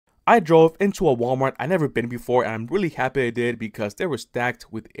I drove into a Walmart I never been before, and I'm really happy I did because they were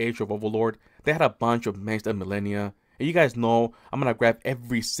stacked with Age of Overlord. They had a bunch of Mains and Millennia. And you guys know I'm gonna grab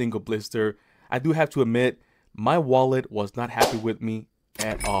every single blister. I do have to admit, my wallet was not happy with me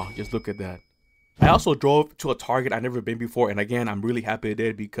at all. Just look at that. I also drove to a Target I've never been before, and again, I'm really happy I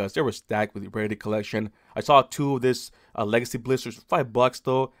did because they were stacked with the Rarity Collection. I saw 2 of this Legacy Blisters for $5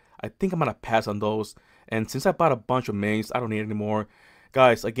 though. I think I'm gonna pass on those. And since I bought a bunch of Mains, I don't need any more.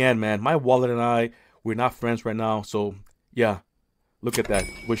 Guys, again, man, my wallet and I, we're not friends right now. So, yeah, look at that.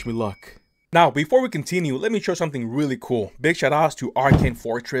 Wish me luck. Now, before we continue, let me show something really cool. Big shout outs to Arcane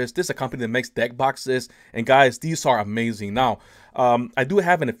Fortress. This is a company that makes deck boxes. And guys, these are amazing. Now, I do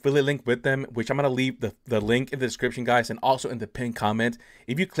have an affiliate link with them, which I'm going to leave the link in the description, guys, and also in the pinned comment.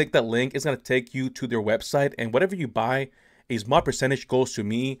 If you click that link, it's going to take you to their website. And whatever you buy, a small percentage goes to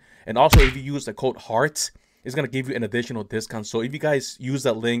me. And also, if you use the code HEART, it's going to give you an additional discount. So if you guys use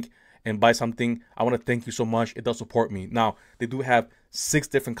that link and buy something, I want to thank you so much. It does support me. Now, they do have 6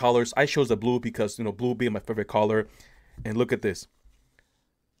 different colors. I chose the blue because, you know, blue being my favorite color. And look at this.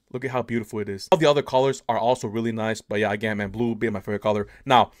 Look at how beautiful it is. All the other colors are also really nice. But yeah, again, man, blue being my favorite color.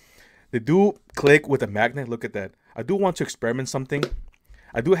 Now, they do click with a magnet. Look at that. I do want to experiment something.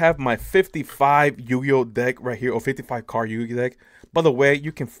 I do have my 55 Yu-Gi-Oh deck right here, or 55 card Yu-Gi-Oh deck. By the way,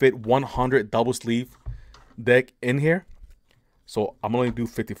 you can fit 100 double sleeve deck in here. So I'm only do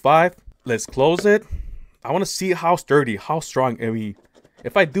 55. Let's close it. I want to see how sturdy, how strong. I mean,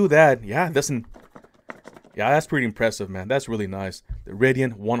 if I do that, yeah, it doesn't. Yeah, that's pretty impressive, man. That's really nice. The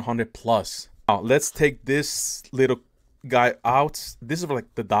Radiant 100 plus. Now let's take this little guy out. This is for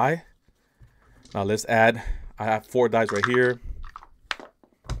like the die. Now let's add. I have 4 dies right here.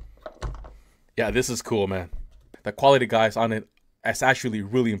 Yeah, this is cool, man. The quality, guys, on it, it's actually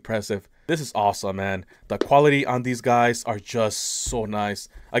really impressive. This is awesome, man. The quality on these guys are just so nice.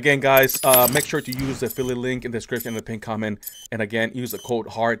 Again, guys, make sure to use the affiliate link in the description and the pinned comment. And again, use the code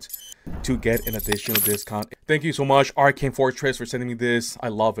HEART to get an additional discount. Thank you so much, Arcane Fortress, for sending me this. I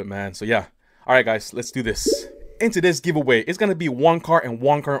love it, man. So yeah. All right, guys, let's do this. Into this giveaway, it's gonna be 1 card and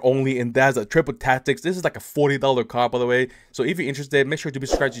 1 card only, and that's a Triple Tactics. This is like a $40 card, by the way. So if you're interested, make sure to be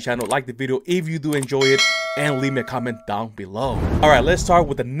subscribed to the channel, like the video if you do enjoy it, and leave me a comment down below. All right, let's start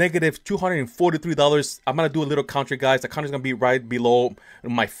with the negative $243. I'm gonna do a little counter, guys. The counter is gonna be right below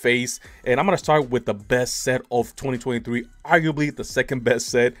my face, and I'm gonna start with the best set of 2023, arguably the second best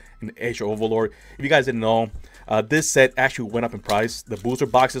set in Age of Overlord. If you guys didn't know, this set actually went up in price. The booster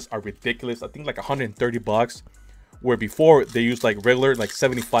boxes are ridiculous. I think like 130 bucks. Where before they used like regular like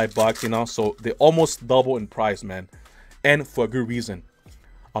 75 bucks, you know, so they almost double in price, man, and for a good reason.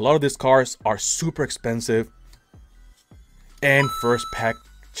 A lot of these cards are super expensive and first pack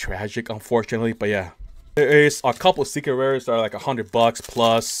tragic, unfortunately. But yeah, there is a couple of secret rares that are like 100 bucks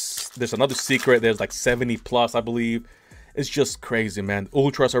plus. There's another secret, there's like 70 plus, I believe. It's just crazy, man.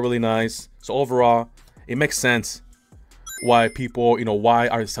 Ultras are really nice. So overall, it makes sense why people, you know, why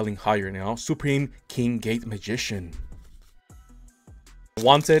are they selling higher now. Supreme King Gate Magician.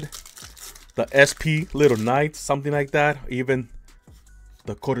 Wanted, the SP Little Knight, something like that. Even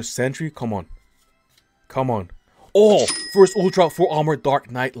the Quarter Century. Come on. Come on. Oh, first Ultra Full Armor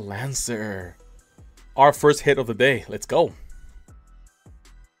Dark Knight Lancer. Our first hit of the day. Let's go.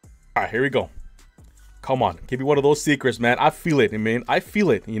 Alright, here we go. Come on. Give me one of those secrets, man. I feel it, man. I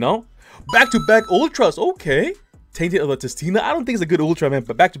feel it, you know? Back-to-back Ultras. Okay. Tainted of the Testina. I don't think it's a good Ultra, man,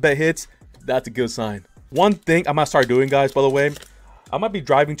 but back-to-back hits, that's a good sign. One thing I might start doing, guys, by the way, I might be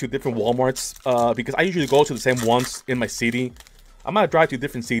driving to different Walmarts because I usually go to the same ones in my city. I might drive to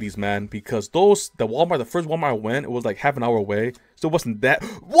different cities, man, because the Walmart, the first Walmart I went, it was like half an hour away, so it wasn't that.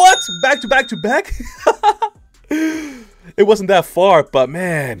 What? Back-to-back? It wasn't that far, but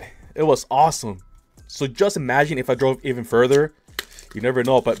man, it was awesome. So just imagine if I drove even further. You never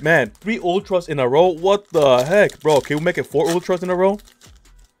know, but man, 3 Ultras in a row? What the heck, bro? Can we make it 4 Ultras in a row?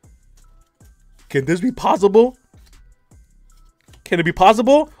 Can this be possible? Can it be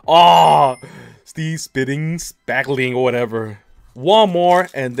possible? Oh, Steve spitting, spackling, or whatever. One more,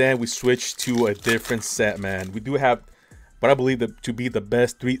 and then we switch to a different set, man. We do have what I believe to be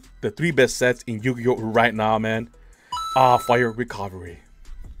the three best sets in Yu-Gi-Oh right now, man. Fire Recovery.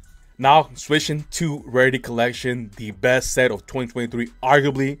 Now, switching to Rarity Collection, the best set of 2023,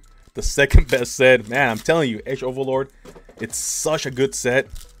 arguably the second best set. Man, I'm telling you, Age of Overlord, it's such a good set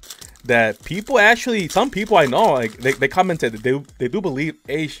that people actually, some people I know, like they commented that they do believe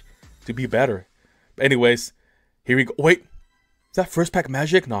Age to be better. But anyways, here we go. Wait, is that first pack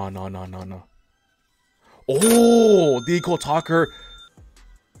magic? No. Oh, the Eco Talker.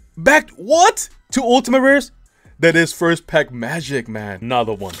 Back, what? 2 ultimate rares? That is first pack magic, man.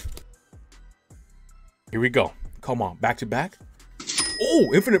 Another one. Here we go. Come on, back to back.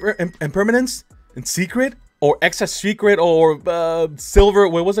 Oh, infinite impermanence and secret, or excess secret, or silver.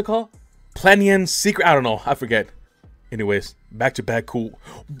 What was it called? Planian secret. I don't know. I forget. Anyways, back to back. Cool,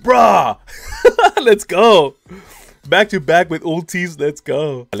 bruh. Let's go. Back to back with ultis. Let's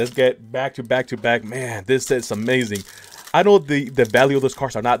go. Let's get back to back to back. Man, this is amazing. I know the value of those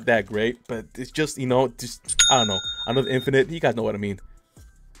cards are not that great, but it's just, you know, just I don't know. Another infinite. You guys know what I mean.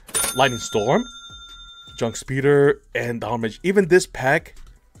 Lightning Storm, Junk Speeder, and Damage. Even this pack,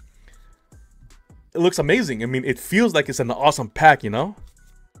 it looks amazing. I mean, it feels like it's an awesome pack, you know?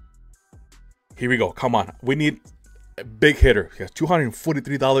 Here we go. Come on. We need a big hitter. Yeah,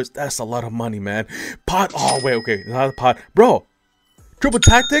 $243. That's a lot of money, man. Pot. Oh, wait. Okay. Not a pot. Bro, Triple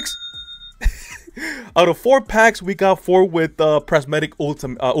Tactics? Out of 4 packs, we got 4 with Prismatic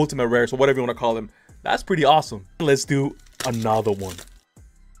Ultimate Rares, or whatever you want to call them. That's pretty awesome. Let's do another one.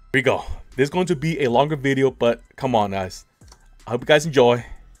 Here we go. This is going to be a longer video, but come on, guys. I hope you guys enjoy.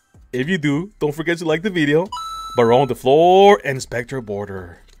 If you do, don't forget to like the video. Baron the Floor and Spectre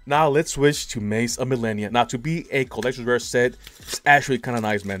Border. Now let's switch to Maze of Millennia. Now, to be a collector's rare set, it's actually kind of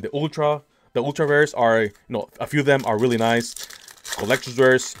nice, man. The ultra rares are, you know, a few of them are really nice. Collector's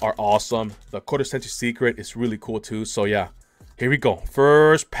rares are awesome. The Quarter Century Secret is really cool too. So yeah, here we go.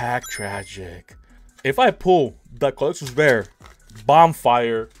 First pack tragic. If I pull the collector's rare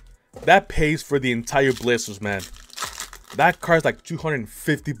Bonfire, that pays for the entire Blisters, man. That card's like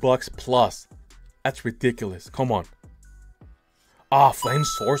 $250 plus. That's ridiculous. Come on. Ah, Flame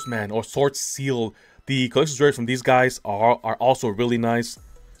Swordsman or Sword Seal. The collector's rares from these guys are also really nice.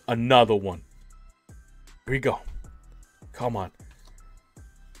 Another one. Here we go. Come on.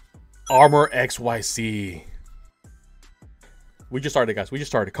 Armor XYZ. We just started, guys. We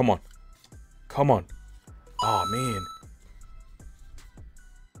just started. Come on. Come on. Oh, man.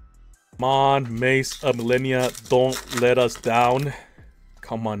 Come on, Maze of Millennia. Don't let us down.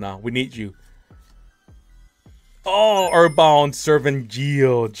 Come on now. We need you. Oh, Earthbound Servant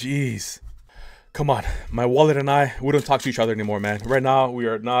Yugioh. Jeez. Come on. My wallet and I, we don't talk to each other anymore, man. Right now, we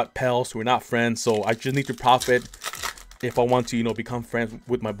are not pals. We're not friends. So I just need to profit if I want to, you know, become friends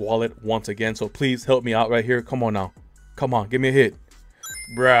with my wallet once again. So please help me out right here. Come on now. Come on. Give me a hit.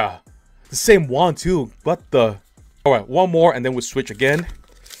 Bruh. The same one, too. What the? All right. One more, and then we'll switch again.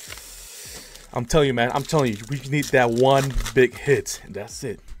 I'm telling you, man. I'm telling you. We need that one big hit. And that's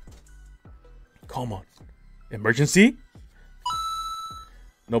it. Come on. Emergency?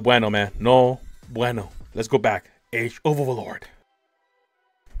 No bueno, man. No bueno. Let's go back. Age of Overlord.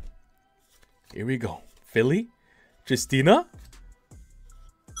 Here we go. Philly? Justina?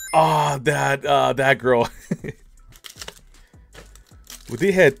 Ah, that girl. Well,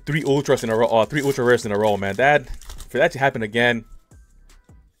 they had 3 ultras in a row. 3 ultra rares in a row, man. For that to happen again,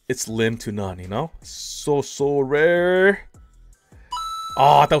 it's slim to none, you know? So rare.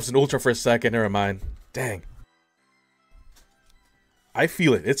 Oh, I thought it was an ultra for a second. Never mind. Dang. I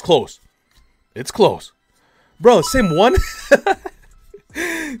feel it. It's close. It's close. Bro, same one?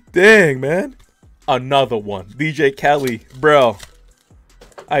 Dang, man. Another one. DJ Kelly. Bro.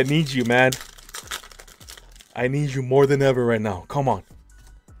 I need you, man. I need you more than ever right now. Come on.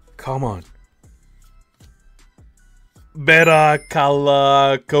 Come on. Beta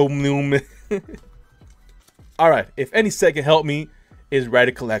Kala Komnum. Alright, if any set can help me, is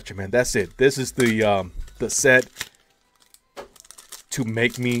Radical Collection, man. That's it. This is the set to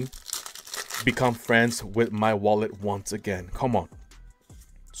make me become friends with my wallet once again. Come on.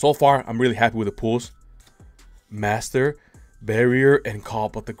 So far, I'm really happy with the pulls. Master, Barrier, and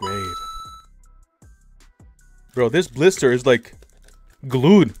Call of the Grave. Bro, this blister is like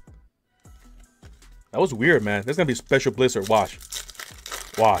glued. That was weird, man. There's gonna be a special blister. Watch.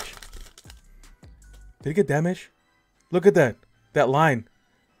 Watch. Did it get damaged? Look at that. That line.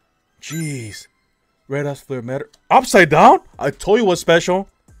 Jeez. Red Ass Flare Matter. Upside down? I told you it was special.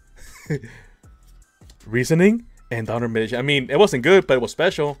 Reasoning and Downer Mage. I mean, it wasn't good, but it was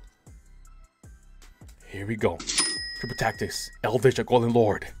special. Here we go. Triple Tactics. Eldritch, a Golden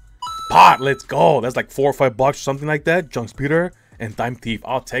Lord. Pot, let's go. That's like $4 or $5 or something like that. Junk Speeder and Time Thief.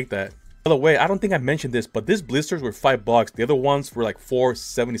 I'll take that. By the way, I don't think I mentioned this, but these blisters were $5. The other ones were like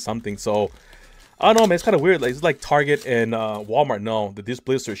 $4.70 something. So I don't know, man. It's kind of weird. Like, it's like Target and Walmart know that these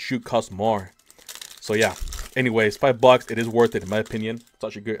blisters should cost more. So yeah. Anyways, $5. It is worth it in my opinion.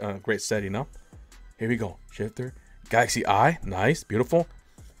 Such a good, great set, you know. Here we go. Shifter, Galaxy Eye. Nice, beautiful.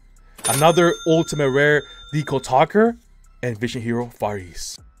 Another ultimate rare Deco Talker and Vision Hero Far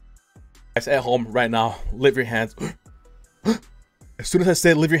East. Guys at home right now, lift your hands. As soon as I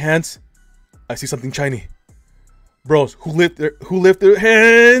said lift your hands, I see something shiny. Bros, who lift their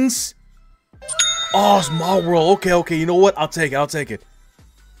hands? Oh, Small World. Okay, okay. You know what? I'll take it. I'll take it.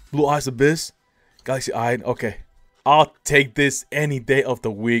 Blue Eyes Abyss. Galaxy Eye. Okay. I'll take this any day of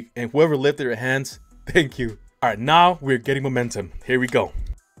the week. And whoever lifted their hands, thank you. Alright, now we're getting momentum. Here we go.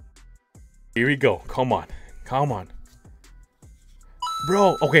 Here we go. Come on. Come on.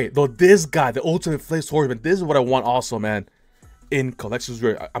 Bro, okay. Though this guy, the Ultimate Flame Swordsman, this is what I want also, man. In Collector's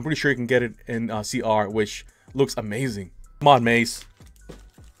Rare. I'm pretty sure you can get it in CR, which looks amazing. Come on, Mace.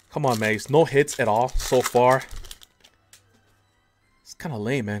 Come on, Mace. No hits at all so far. It's kind of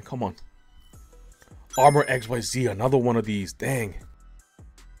lame, man. Come on. Armor XYZ, another one of these. Dang. Here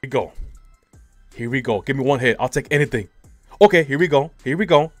we go. Here we go. Give me one hit. I'll take anything. Okay, here we go. Here we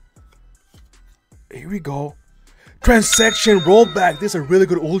go. Here we go. Transaction rollback. This is a really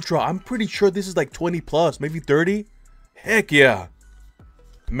good Ultra. I'm pretty sure this is like 20 plus, maybe 30. Heck yeah.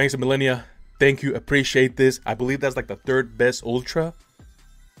 Mace of Millennia. Thank you. Appreciate this. I believe that's like the third best Ultra.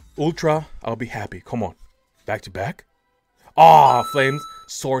 Ultra. I'll be happy. Come on. Back to back. Ah, Flames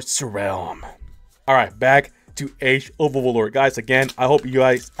Swords Realm. Alright, back to Age of Overlord. Guys, again, I hope you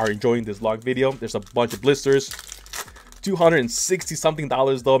guys are enjoying this vlog video. There's a bunch of blisters. $260 something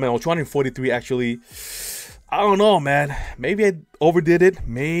though, man. Or 243 actually. I don't know, man. Maybe I overdid it.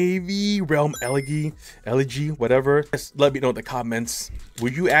 Maybe Realm Elegy, whatever. Just let me know in the comments.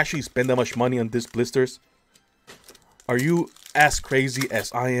 Would you actually spend that much money on this blisters? Are you as crazy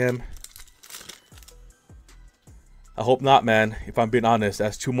as I am? I hope not, man. If I'm being honest,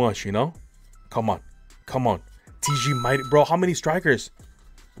 that's too much, you know? Come on. Come on. TG Mighty. Bro, how many strikers?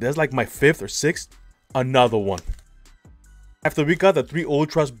 That's like my 5th or 6th. Another one. After we got the 3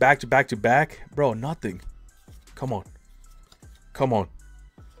 Ultras back to back to back, bro, nothing. Come on. Come on.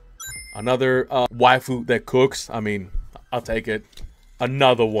 Another waifu that cooks. I mean, I'll take it.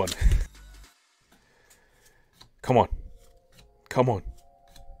 Another one. Come on. Come on.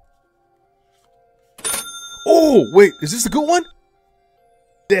 Oh, wait. Is this a good one?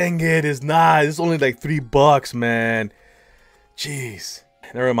 Dang it, it's not. It's only like $3, man. Jeez.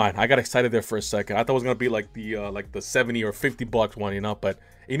 Never mind. I got excited there for a second. I thought it was gonna be like the 70 or $50 one, you know. But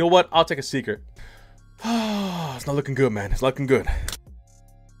you know what? I'll take a secret. It's not looking good, man. It's looking good.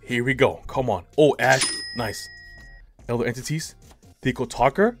 Here we go. Come on. Oh, Ash. Nice. Elder Entities. Deco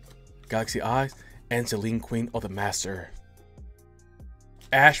Talker. Galaxy Eyes. And Celine Queen of the Master.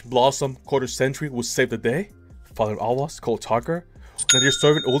 Ash Blossom Quarter Century will save the day. Father Alwas. Cold Talker. Now you're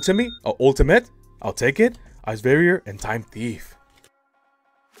serving Ultimate. I'll take it. Ice Barrier and Time Thief.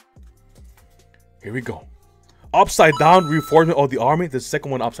 Here we go. Upside down reinforcement of the army. The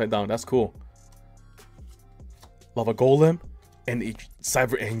second one upside down. That's cool. Lava Golem and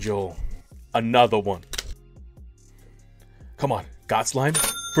Cyber Angel. Another one. Come on. Godslime.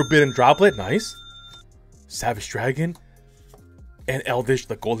 Forbidden Droplet. Nice. Savage Dragon. And Eldish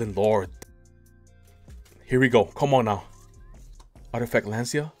the Golden Lord. Here we go. Come on now. Artifact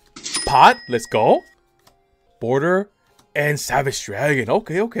Lancia. Pot. Let's go. Border. And Savage Dragon.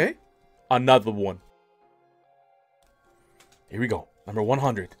 Okay, okay. Another one. Here we go. Number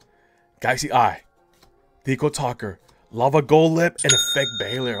 100. Galaxy Eye. Deco Talker. Lava Golem. And Effect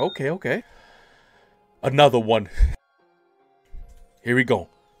Baylor. Okay, okay. Another one. Here we go.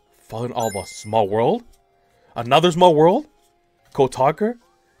 Fallen Alba. Small World. Another Small World. Cold Talker.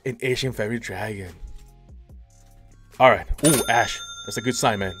 And Asian Fairy Dragon. Alright. Ooh, Ash. That's a good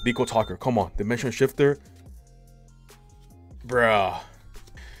sign, man. Deco Talker. Come on. Dimension Shifter. Bruh.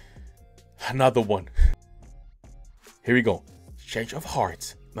 Another one. Here we go. Change of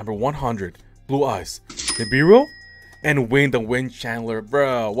Hearts. Number 100. Blue Eyes. Nibiru. And Wind the Wind Chandler.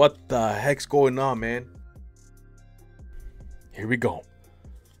 Bruh. What the heck's going on, man? Here we go.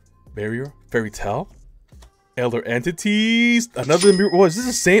 Barrier. Fairy Tale. Elder Entities. Another Nibiru. Oh, is this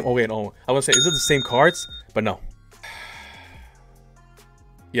the same? Oh, wait. No. I was going to say, is it the same cards? But no.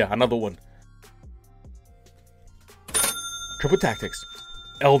 Yeah, another one. Triple Tactics.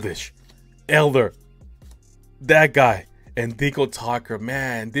 Eldish. Elder. That guy. And Deco Talker.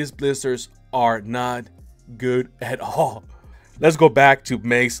 Man, these blisters are not good at all. Let's go back to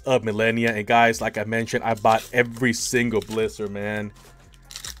Mace of Millennia. And guys, like I mentioned, I bought every single blister, man.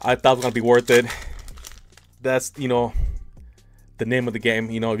 I thought it was going to be worth it. That's, you know, the name of the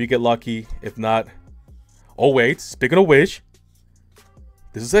game. You know, if you get lucky. If not. Oh, wait. Speaking of which.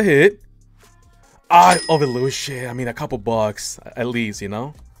 This is a hit. Eye of Illusion. I mean, a couple bucks at least, you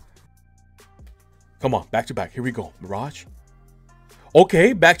know. Come on, back to back. Here we go. Mirage.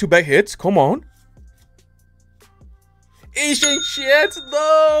 Okay, back to back hits. Come on. Asian shit.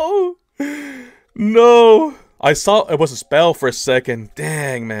 No. No. I saw it was a spell for a second.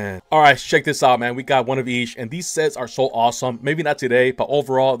 Dang, man. All right, check this out, man. We got one of each, and these sets are so awesome. Maybe not today, but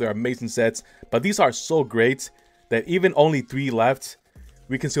overall, they're amazing sets. But these are so great that even only 3 left,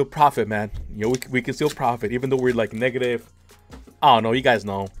 we can still profit, man. You know, we can still profit, even though we're like negative. I don't know. You guys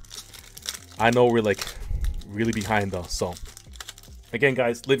know. I know we're like really behind though. So again,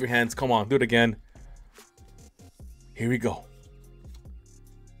 guys, lift your hands. Come on, do it again. Here we go.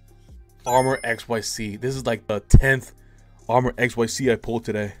 Armor XYC. This is like the 10th Armor XYC I pulled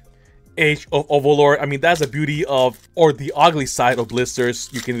today. Age of Overlord. I mean, that's the beauty of, or the ugly side of Blisters.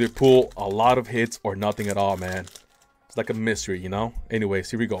 You can either pull a lot of hits or nothing at all, man. It's like a mystery, you know? Anyways,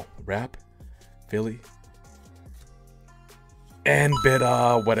 here we go. Wrap. Philly. And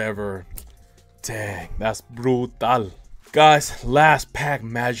beta, whatever. Dang, that's brutal. Guys, last pack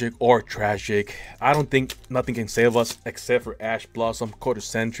magic or tragic. I don't think nothing can save us except for Ash Blossom Quarter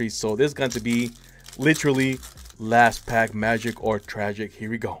Century. So this is going to be literally last pack magic or tragic. Here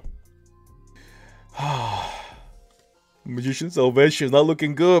we go. Magician's Salvation is not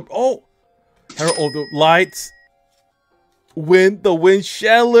looking good. Oh, Herald of the Lights. Wind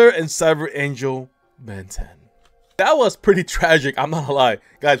Chandler and Cyber Angel Benton. That was pretty tragic, I'm not gonna lie.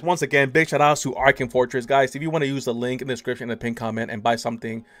 Guys, once again, big shout out to Arcane Fortress. Guys, if you want to use the link in the description and the pinned comment and buy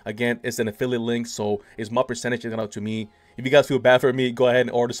something, again, it's an affiliate link, so it's my percentage is out to me. If you guys feel bad for me, go ahead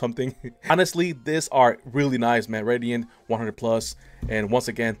and order something. Honestly, these are really nice, man. Radiant 100 plus. And once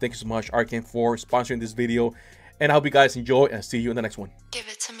again, thank you so much, Arcane, for sponsoring this video. And I hope you guys enjoy, and see you in the next one. Give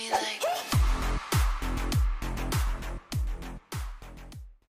it